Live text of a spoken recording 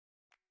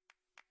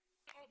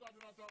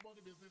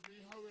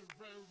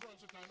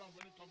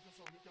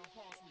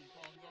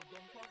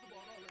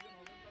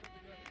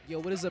Yo,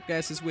 what is up,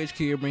 guys? This is HQ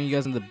here, bringing you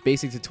guys in the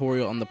basic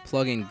tutorial on the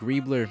plugin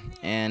Greebler.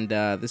 And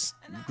this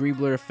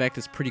Greebler effect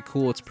is pretty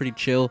cool. It's pretty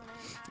chill,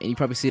 and you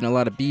probably see it in a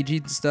lot of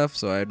BGs and stuff.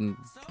 So you're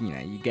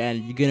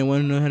gonna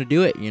want to know how to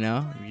do it. You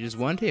just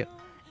want to.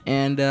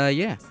 And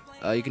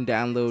you can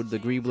download the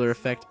Greebler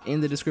effect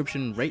in the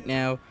description right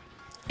now.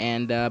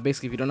 And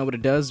basically, if you don't know what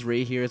it does,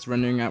 right here it's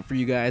rendering out for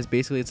you guys.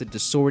 Basically, it's a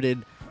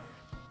distorted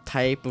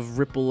type of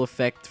ripple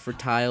effect for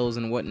tiles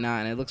and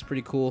whatnot, and it looks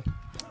pretty cool.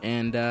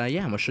 And I'm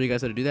gonna show you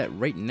guys how to do that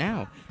right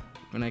now.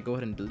 When I go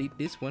ahead and delete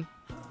this one,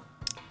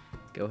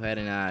 go ahead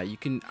and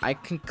I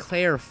can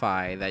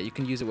clarify that you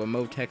can use it with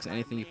mode text,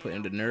 anything you put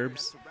into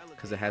NURBS,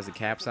 because it has the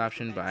caps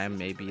option, but I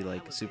may be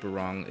like super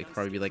wrong. It could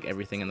probably be like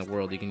everything in the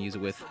world you can use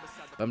it with,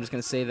 but I'm just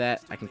gonna say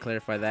that I can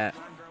clarify that.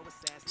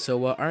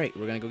 So alright,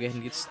 we're gonna go ahead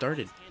and get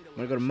started. I'm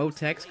gonna go to mode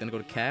text, gonna go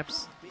to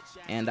caps,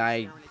 and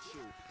I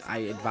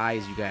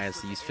advise you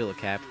guys to use fill a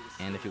cap.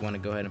 And if you want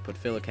to go ahead and put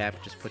fill a cap,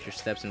 just put your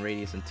steps and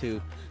radius in 2.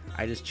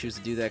 I just choose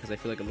to do that because I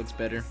feel like it looks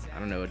better. I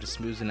don't know, it just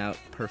smooths it out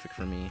perfect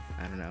for me.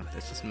 I don't know,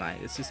 it's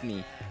just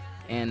me.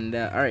 And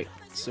alright,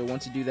 so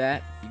once you do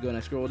that, you're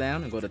gonna scroll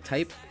down and go to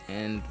type,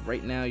 and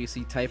right now you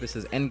see type, it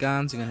says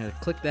n-gons. You're gonna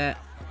click that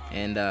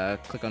and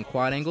click on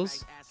quad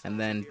angles, and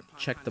then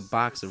check the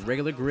box of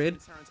regular grid,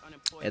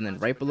 and then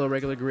right below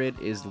regular grid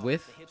is the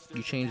width.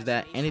 You change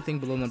that anything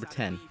below number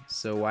 10.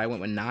 So I went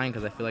with 9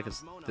 because I feel like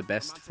it's the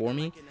best for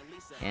me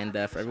and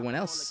for everyone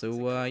else. So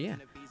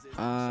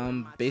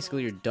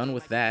basically you're done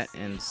with that,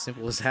 and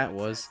simple as that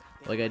was.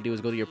 All you gotta do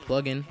is go to your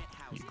plugin,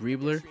 your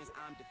Greebler,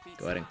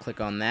 go ahead and click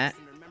on that,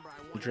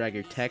 drag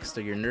your text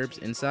or your NURBS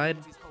inside,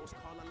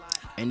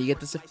 and you get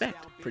this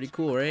effect. Pretty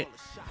cool, right?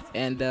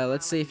 And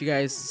let's say if you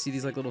guys see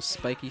these like little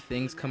spiky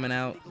things coming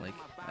out, like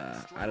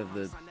out of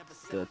the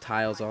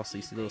tiles. Also,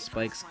 you see little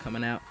spikes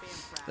coming out.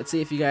 Let's see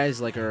if you guys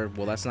like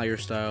well, that's not your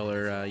style,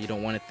 or you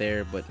don't want it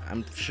there, but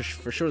I'm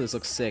for sure this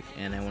looks sick,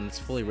 and when it's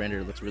fully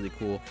rendered it looks really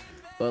cool.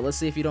 But let's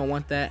say if you don't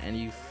want that and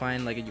you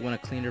find like you want a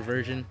cleaner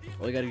version,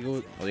 all you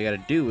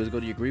gotta do is go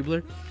to your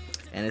Greebler,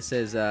 and it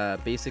says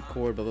basic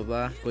chord blah blah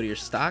blah. Go to your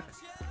stock,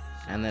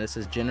 and then it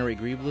says generate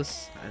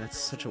Greebless. That's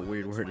such a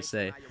weird word to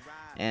say.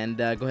 And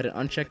go ahead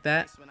and uncheck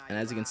that, and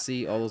as you can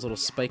see, all those little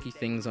spiky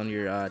things on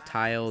your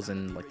tiles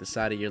and like the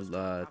side of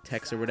your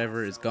text or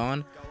whatever is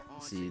gone.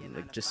 Let's see,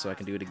 like, just so I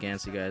can do it again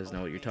so you guys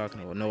know what you're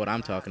talking about, know what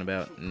I'm talking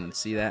about, and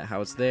see that how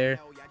it's there.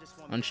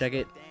 Uncheck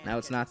it, now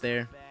it's not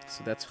there.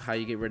 So that's how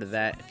you get rid of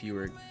that if you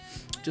were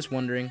just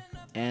wondering.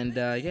 And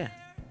and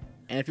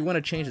if you want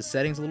to change the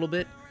settings a little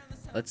bit,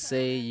 let's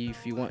say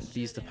if you want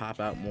these to pop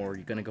out more,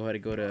 you're gonna go ahead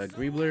and go to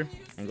Greebler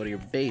and go to your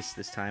base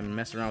this time and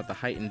mess around with the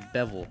height and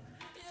bevel.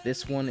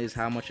 This one is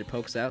how much it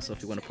pokes out, so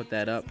if you want to put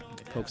that up,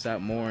 it pokes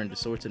out more and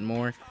distorts it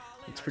more.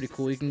 It's pretty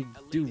cool. You can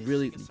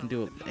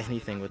do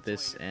anything with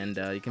this, and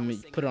you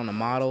can put it on a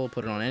model,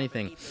 put it on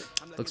anything.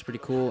 Looks pretty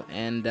cool.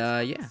 And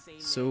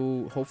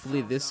so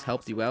hopefully this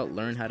helped you out,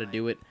 learn how to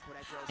do it,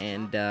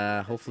 and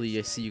hopefully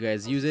I see you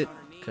guys use it,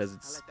 because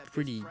it's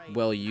pretty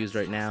well used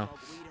right now.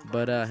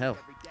 But hell,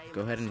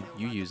 go ahead and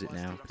you use it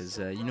now, because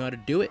you know how to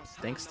do it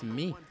thanks to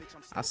me.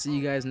 I'll see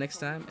you guys next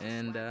time,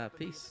 and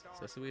peace.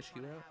 So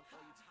HQ out.